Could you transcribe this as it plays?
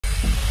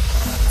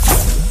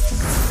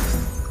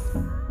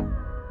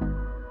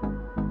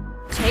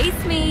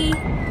with me.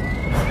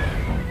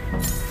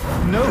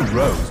 No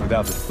rose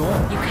without a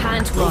thorn. You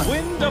can't run. The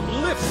wind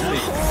uplifts me.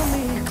 Hold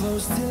me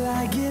close till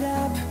I get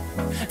up.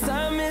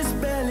 Time is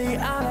barely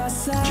on our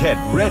side. Get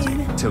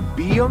ready to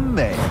be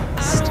amazed.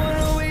 I don't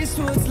wanna waste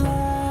what's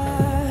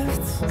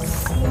left.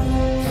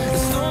 The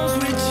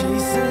storms we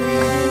chase are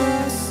leading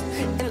us,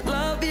 and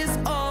love is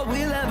all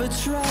we'll ever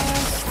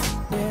trust.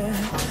 Yeah.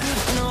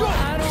 No,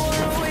 I don't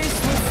wanna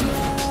waste what's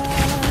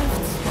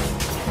left.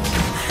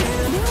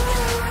 And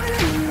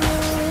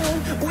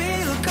on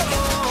we'll go.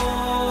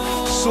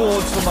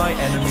 Swords for my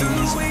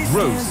enemies,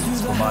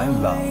 roses for my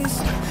love.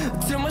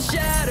 Till my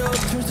shadow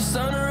turns to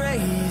sun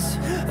rays.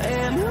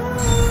 And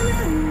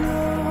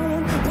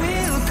on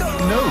we'll go.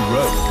 No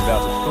rose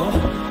without a thorn.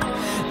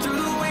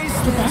 Through the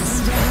wastelands, The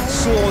best?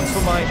 Swords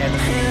for my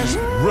enemies,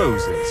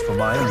 roses for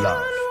my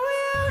love.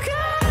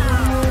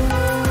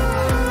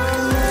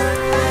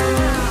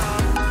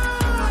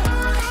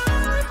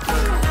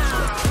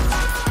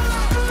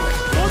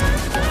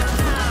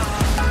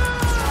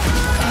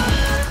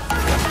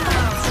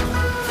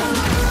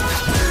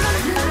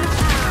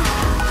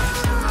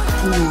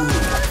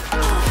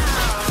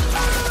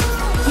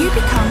 You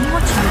become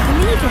what you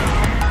believe in.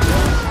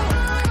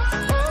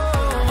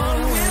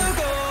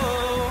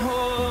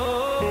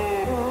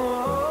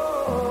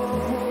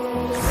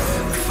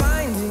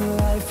 finding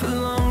life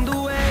along the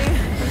way,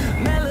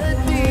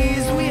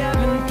 melodies we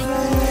haven't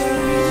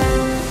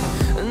played.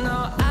 No,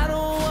 I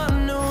don't want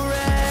no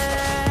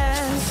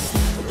rest.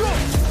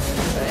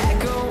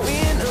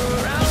 Echoing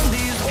around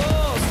these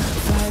walls,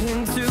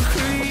 fighting to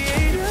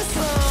create a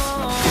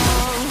song.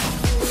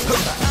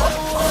 I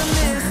don't want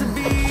this to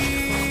be.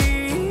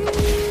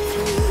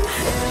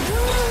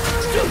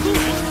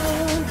 We'll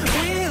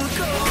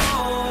go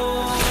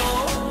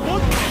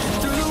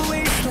through the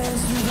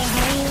wastelands, through the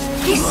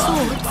highways. This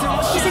sword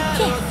is a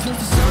gift. Through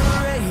the sun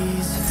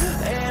rays,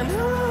 and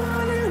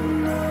on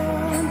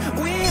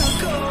we'll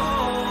go.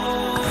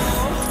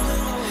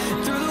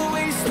 Through the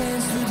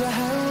wastelands, through the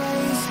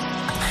highways,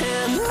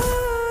 and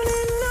on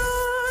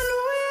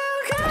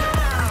we'll go.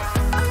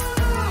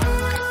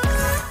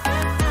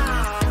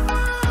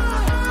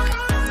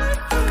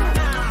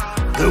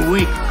 The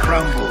weak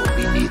crumble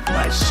beneath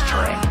my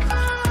strength.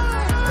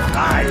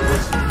 I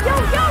was Yo,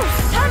 yo!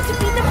 Time to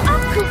beat them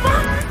up, Koopa!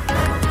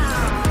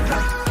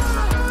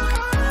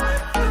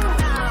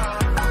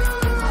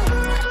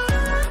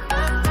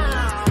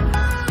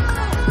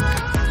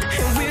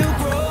 And we'll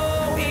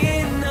grow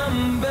in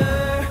number,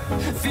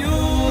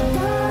 fueled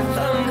by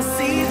them to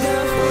see the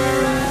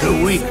horizon. the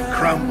weak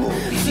crumble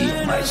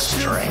beneath my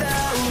strength.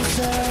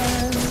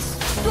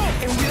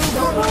 And we'll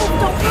Whoa, grow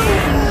whoa, don't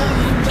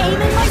move!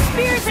 Aiming my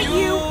spears at you!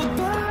 fueled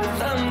by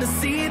them to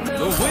see the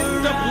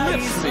wind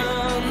uplifts me.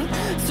 horizon.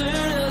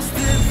 Turn us to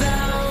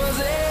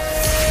thousands.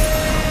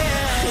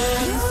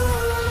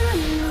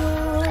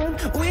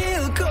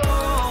 We'll go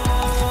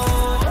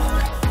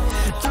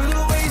through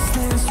the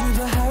wastelands, through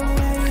the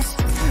highways,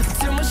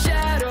 till my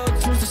shadow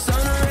turns to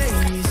sun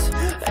rays.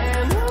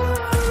 And on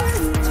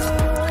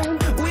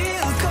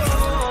we'll go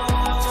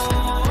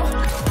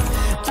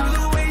through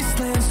the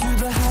wastelands, through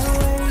the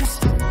highways,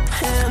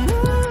 and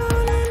on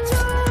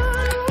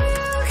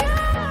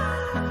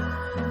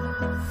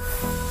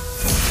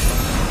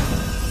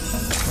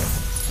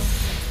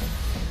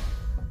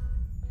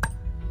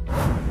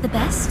The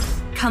best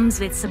comes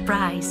with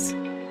surprise.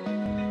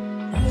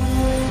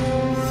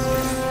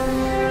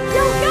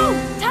 Yo, yo!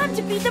 Time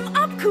to beat them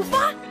up,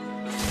 Koopa!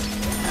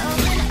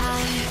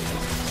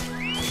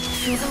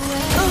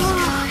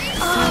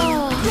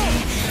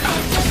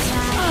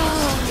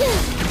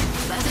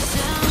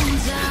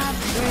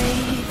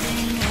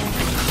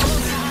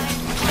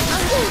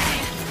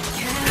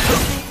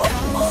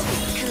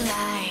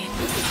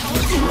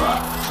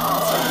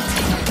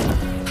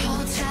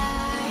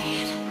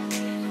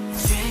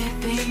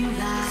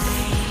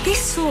 This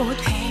sword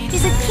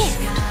is a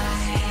gift.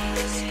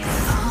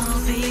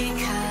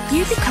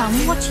 You become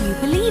what you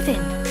believe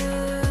in.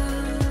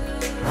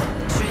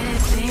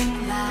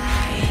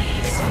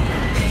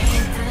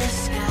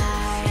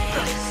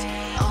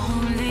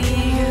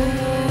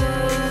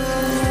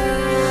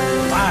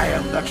 I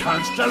am the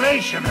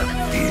constellation of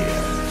fear.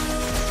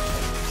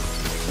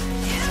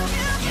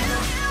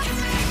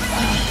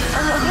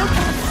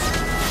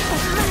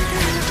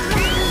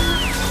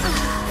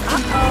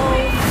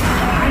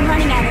 I'm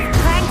running out of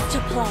pranks to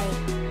play.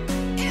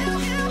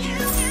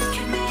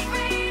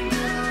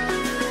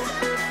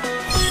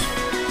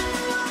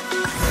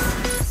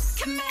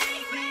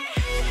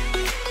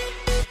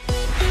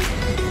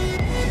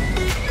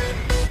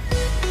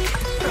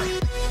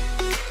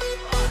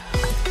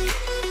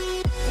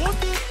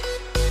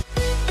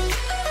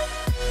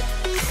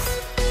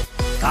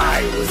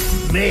 I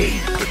was made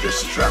for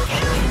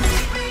destruction.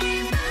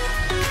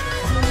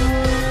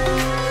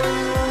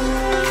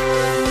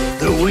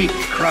 The weak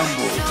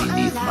crumble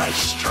beneath my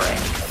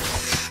strength.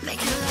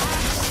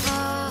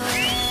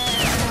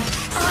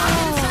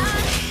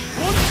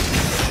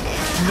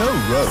 No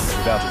rose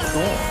without a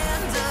thorn.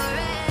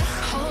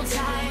 hold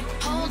tight,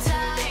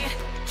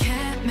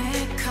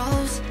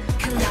 chemicals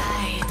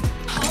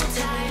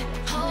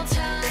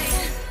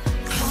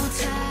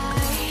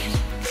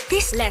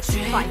Let's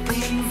fight,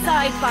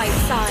 side by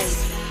side.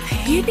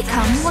 You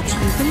become what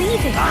you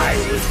believe in. I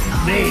was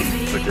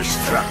made for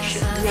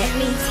destruction. Let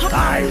me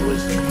I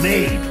was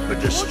made for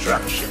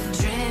destruction.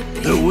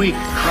 The weak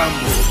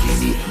crumble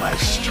beneath my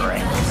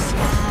strength.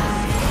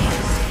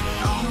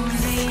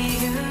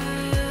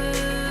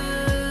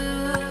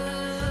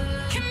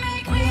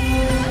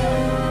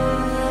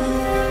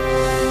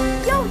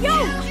 Yo!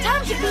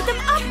 Time to beat them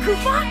up,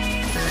 Koopa!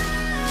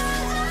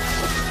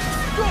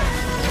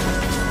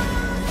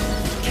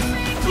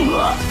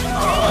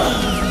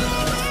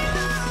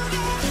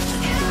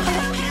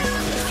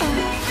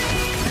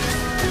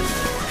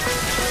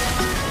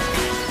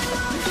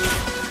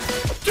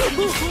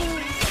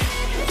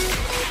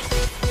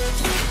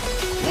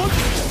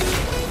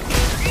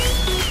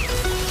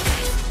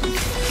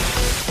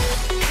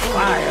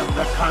 I am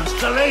the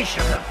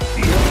constellation of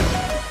fear.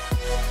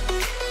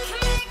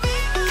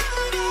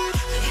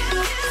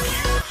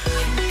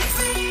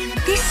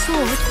 This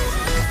sword,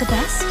 the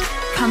best,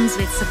 comes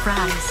with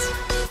surprise.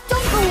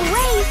 Don't go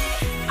away!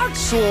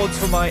 Swords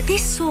for my...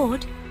 This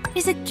sword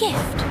is a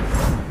gift.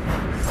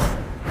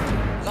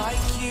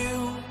 Like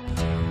you,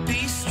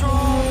 be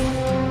strong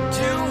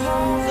to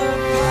hold the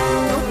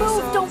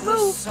powers. Don't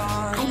move!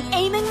 I'm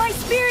aiming my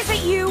spears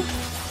at you!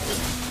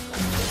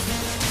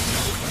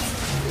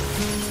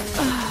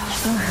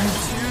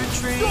 To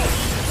dream,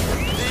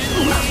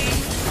 believe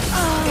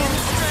in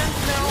strength.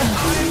 Now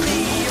I'm the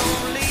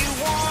only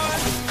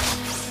one.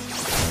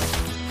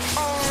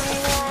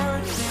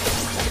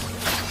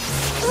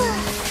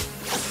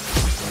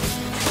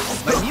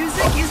 My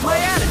music is my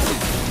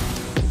attitude.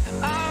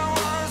 I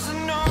was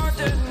an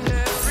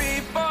ordinary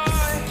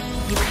boy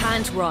You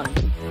can't run.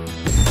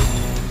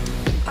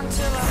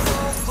 until I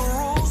broke the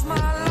rules. My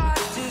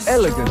life destroyed.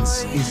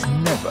 Elegance is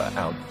never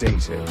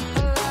outdated.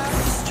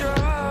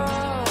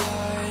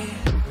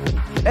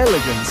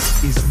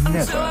 Elegance is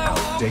never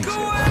outdated.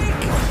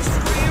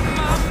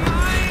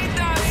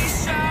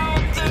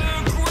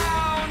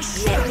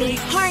 Let me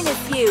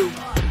harness you!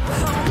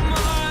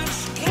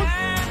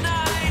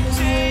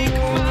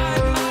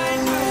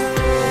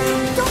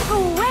 Don't go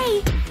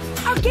away!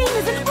 Our game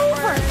isn't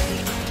over!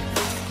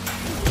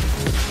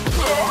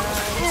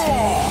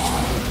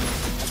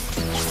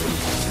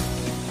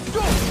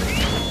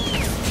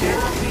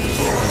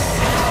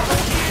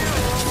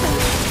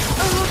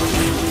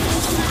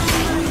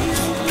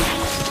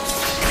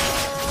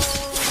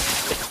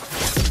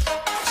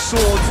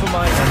 Swords for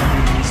my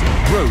enemies,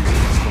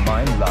 roses for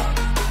my love.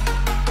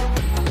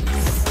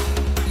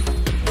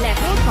 Let's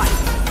fight,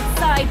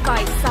 side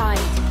by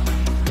side.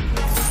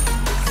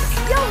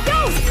 Yo!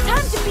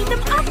 Time to beat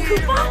them up,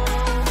 Koopa!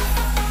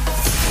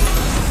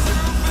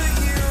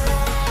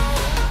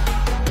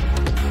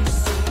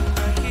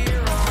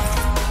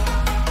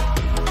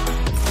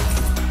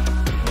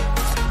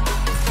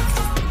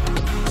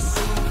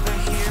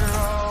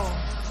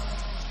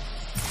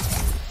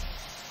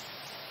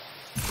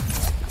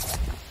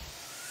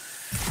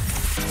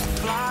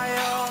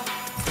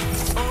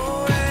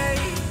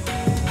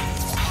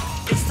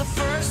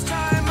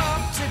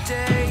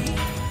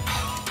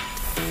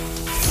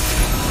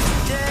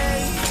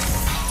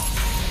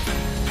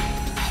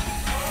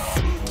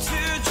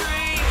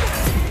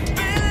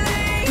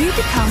 You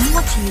become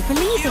what you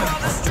believe in.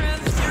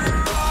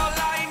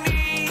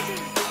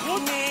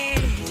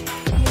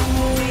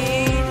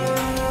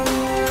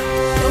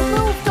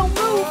 Don't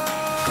move!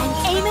 I'm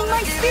aiming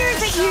my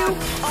spears at you!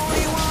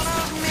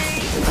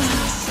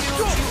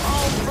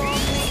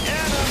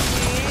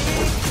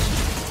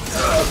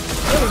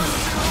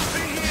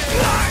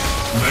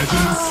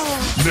 Legends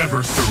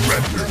never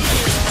surrender.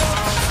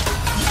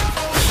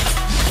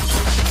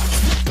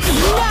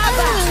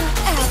 Never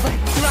ever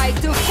try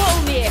to fool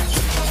me!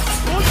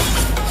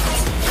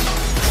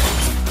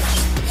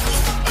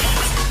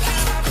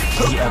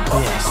 The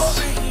abyss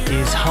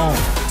is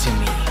home to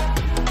me.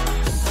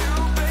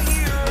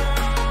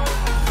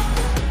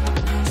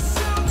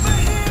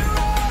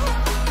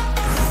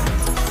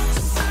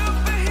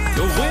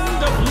 The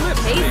wind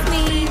uplifts me. Face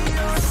me!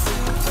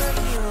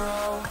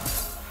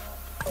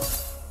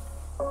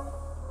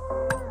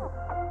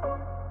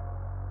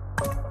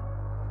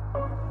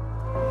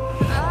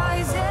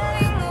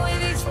 Rising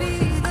with each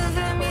beat of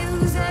the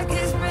music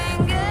is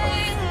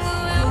bringing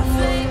around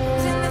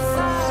flames in the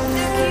fire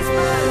that keeps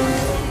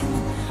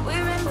burning.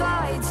 We're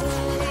invited.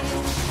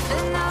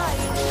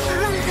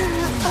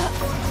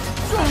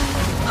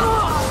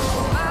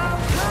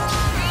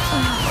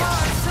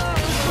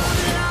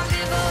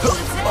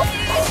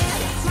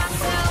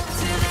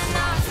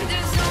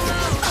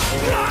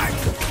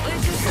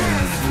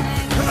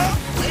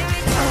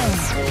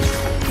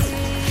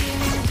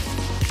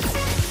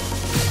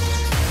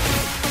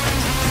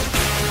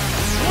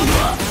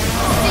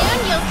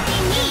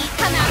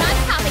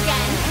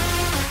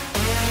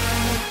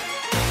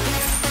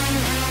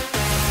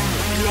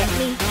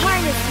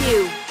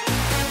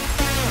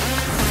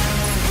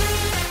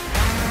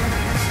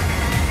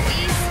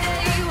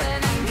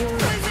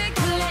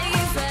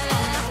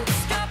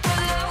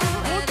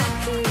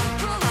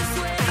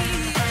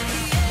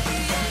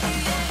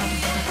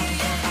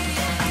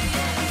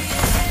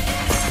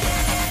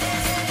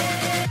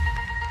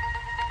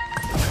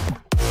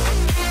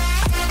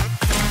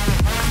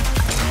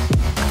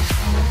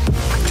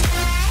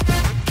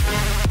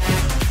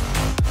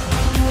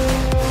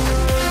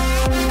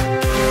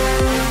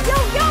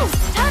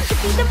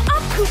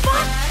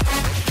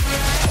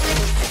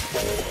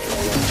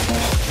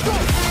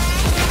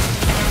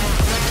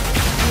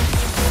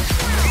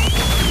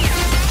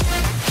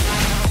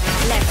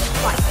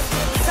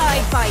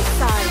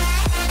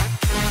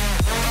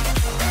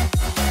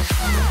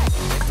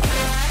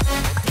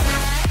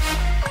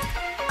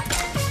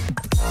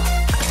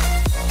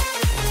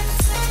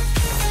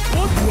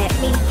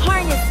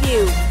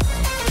 you!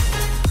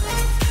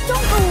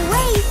 Don't go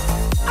away!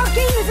 Our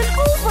game isn't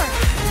over!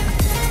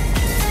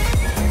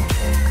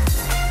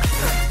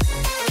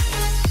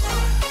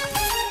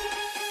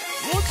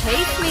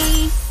 Take me!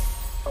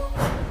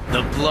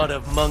 The blood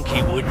of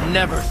monkey would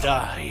never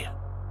die.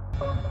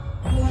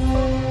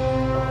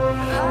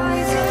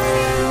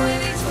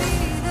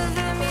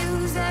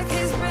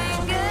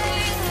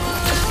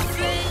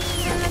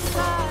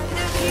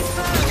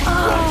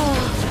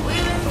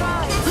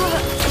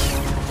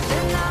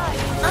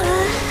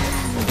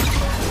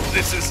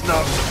 This is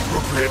not an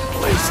appropriate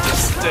place to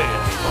stay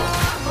anymore.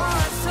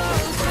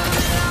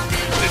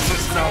 This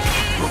is not an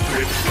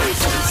appropriate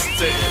place to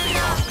stay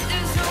anymore.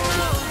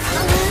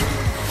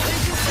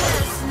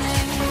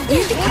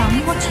 You become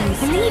what you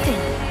believe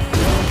in.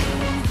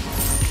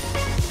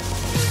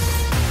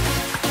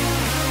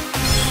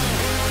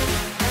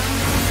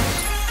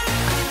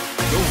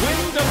 The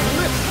wind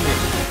uplifts me.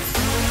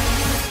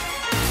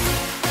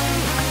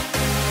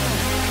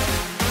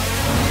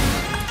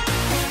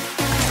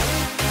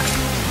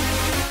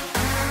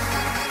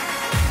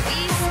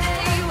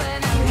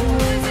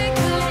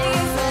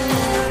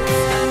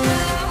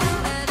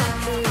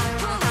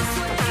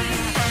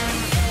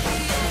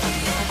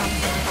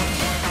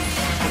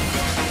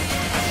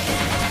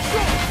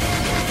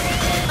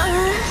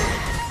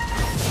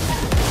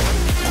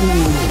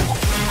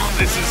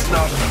 This is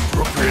not an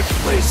appropriate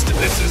place to.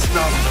 This is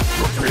not an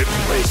appropriate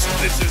place.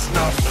 This is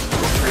not an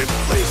appropriate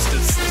place to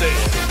stay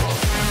anymore.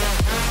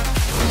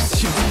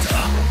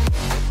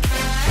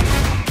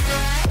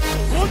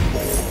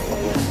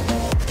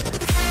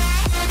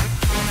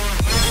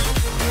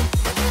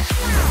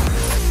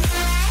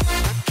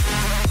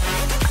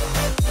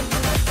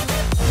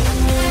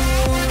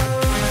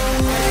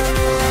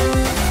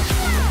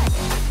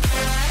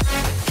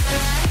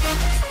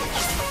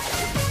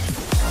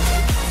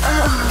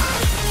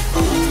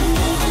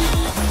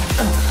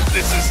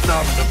 This is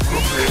not an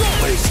appropriate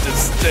place to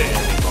stay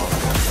anymore.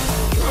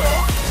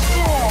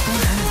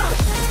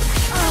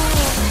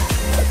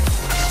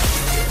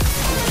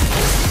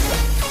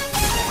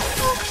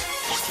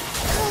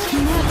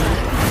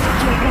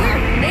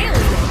 Nailed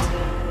it!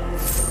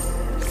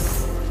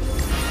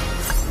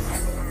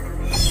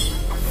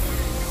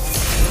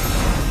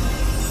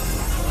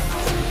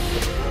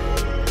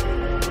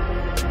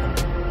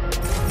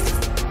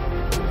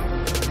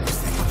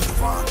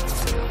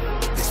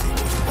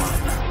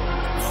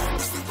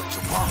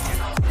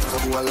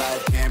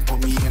 Alive can't put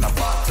me in a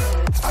box.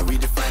 I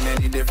redefine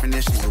any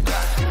definition you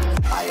got.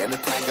 I am the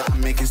tiger, I'm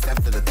making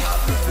steps to the top.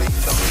 The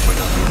flames of it, but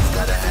the flames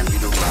gotta hand me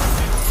the rock.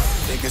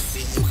 Take a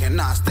seat, you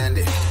cannot stand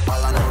it.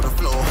 All I know, the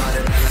flow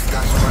harder than a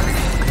scotch running.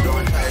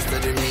 Don't try to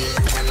study me,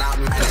 you cannot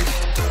manage.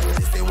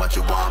 This ain't what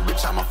you want,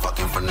 bitch, I'm a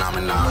fucking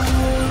phenomenon.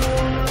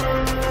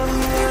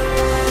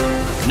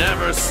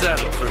 Never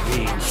settle for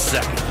being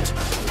second.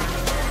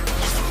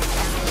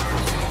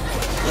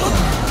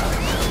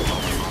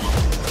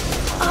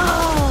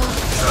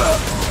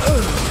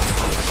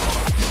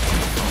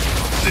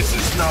 This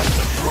is not an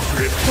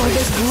appropriate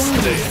place to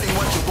stay. This ain't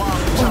what you want,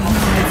 bitch, I'm a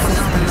fucking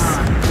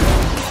phenomenon.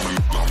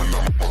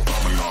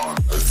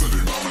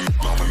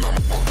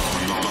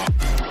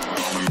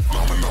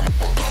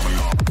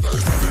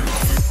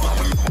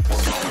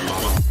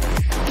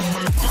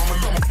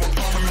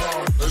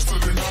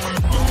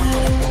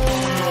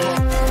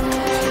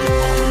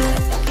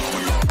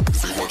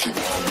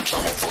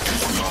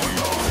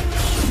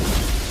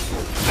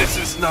 This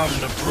is not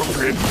an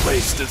appropriate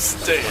place to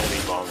stay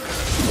any longer.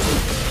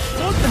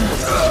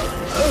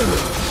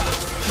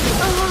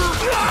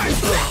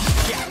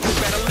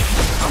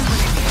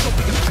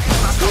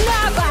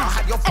 Never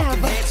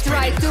ever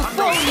try to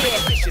fool me!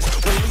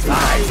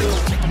 I was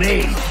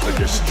made for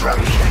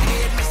destruction.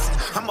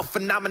 I'm a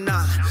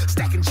phenomenon,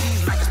 stacking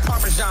cheese like it's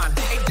Parmesan.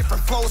 8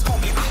 different flows, call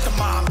me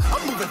Octomom.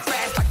 I'm moving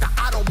fast like the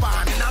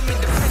Autobahn, and I'm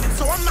independent,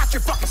 so I'm not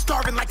your fucking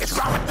starving like it's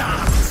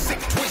Ramadan. Sick,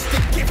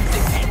 twisted,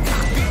 gifted, head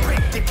copy,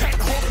 printed,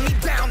 can't hold me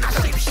down. I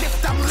shape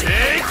shift, I'm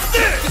lifted.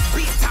 This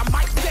beast, I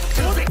might get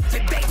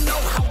convicted. They know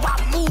how I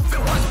move, it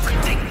was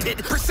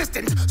predicted.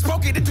 Persistent,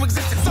 spoke it into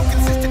existence, so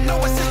consistent,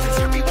 no assistance.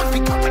 Here we once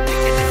become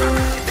addicted. If I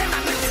rap it, then I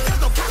live it.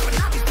 There's no cap, and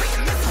I'll be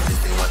spitting this.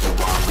 This ain't what you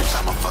want, bitch,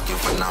 I'm a fucking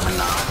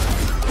phenomenon.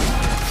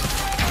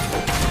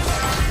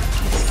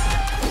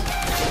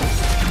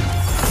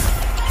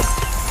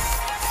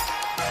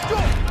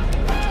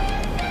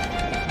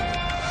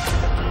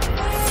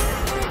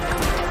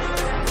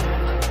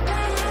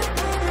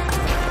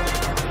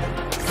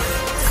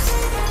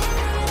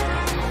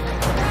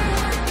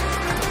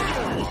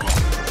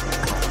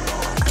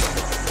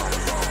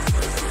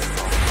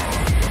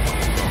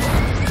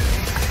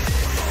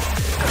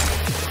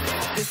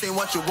 This ain't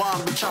what you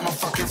want, bitch, I'm a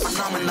fucking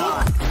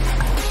phenomenon.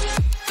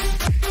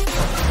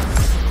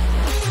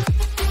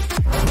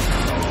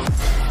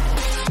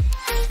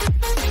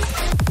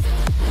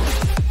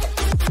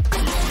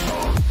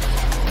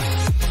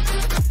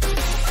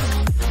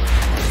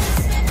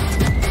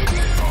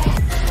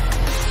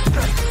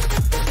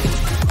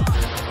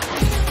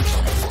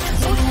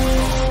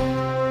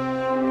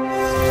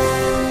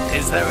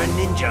 Is there a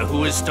ninja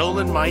who has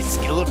stolen my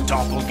skill of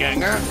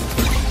doppelganger?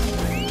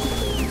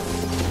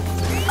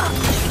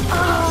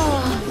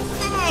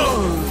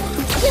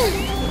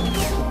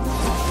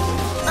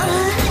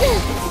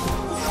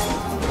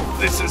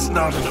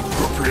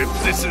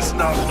 This is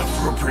not an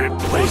appropriate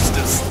place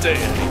to stay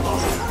any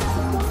longer.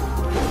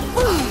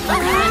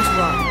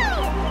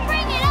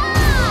 Bring it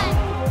on!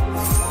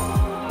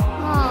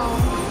 Oh,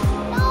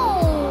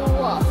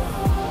 no!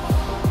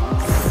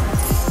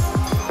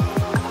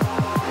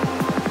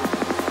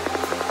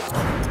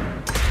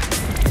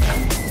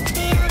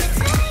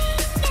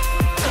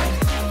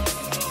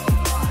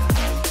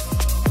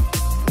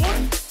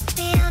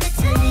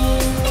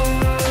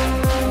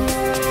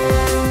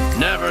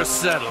 Never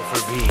settle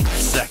for being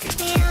second.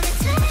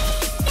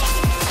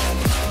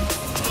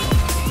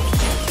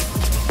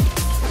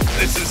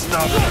 This is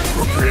not an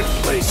appropriate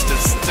place to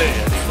stay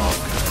any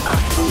longer.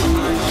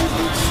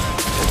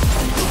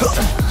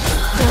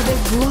 For the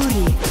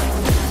glory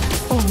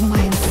of my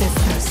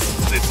ancestors.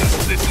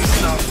 This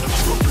is not an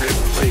appropriate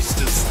place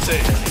to stay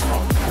any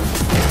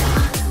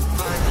longer.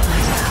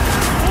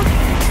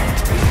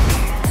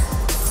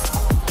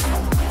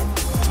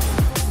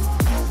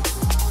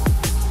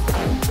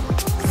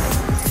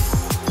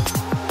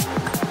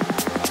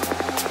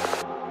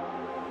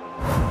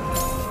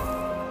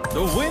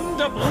 The wind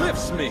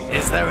uplifts me.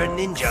 Is there a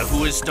ninja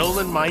who has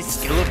stolen my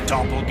skill of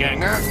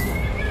doppelganger?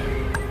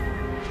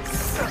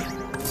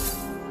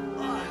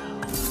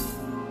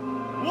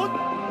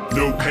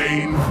 No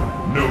pain,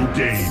 no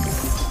gain.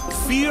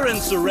 Fear and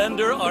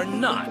surrender are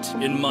not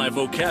in my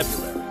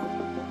vocabulary.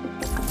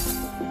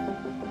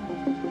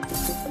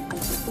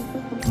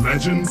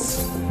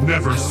 Legends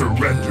never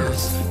surrender.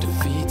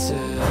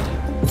 Defeated,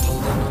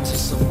 holding on to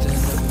something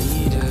I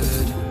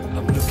needed.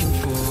 I'm looking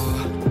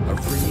for a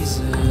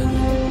reason,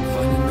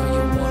 finding all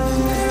you want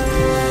in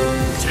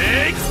the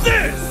Take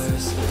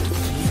this!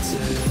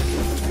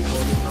 defeated,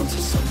 holding on to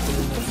something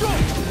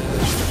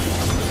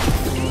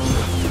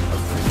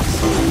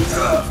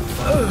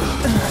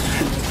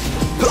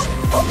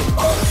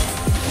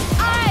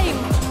I I'm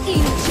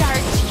in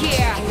charge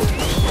here!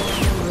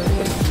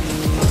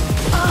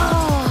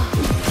 Oh!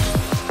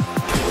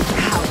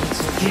 How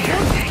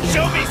dare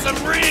Show me some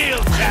real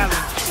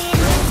talent!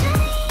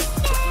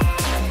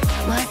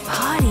 my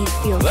body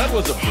feels That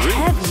was a breeze.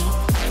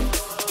 heavy.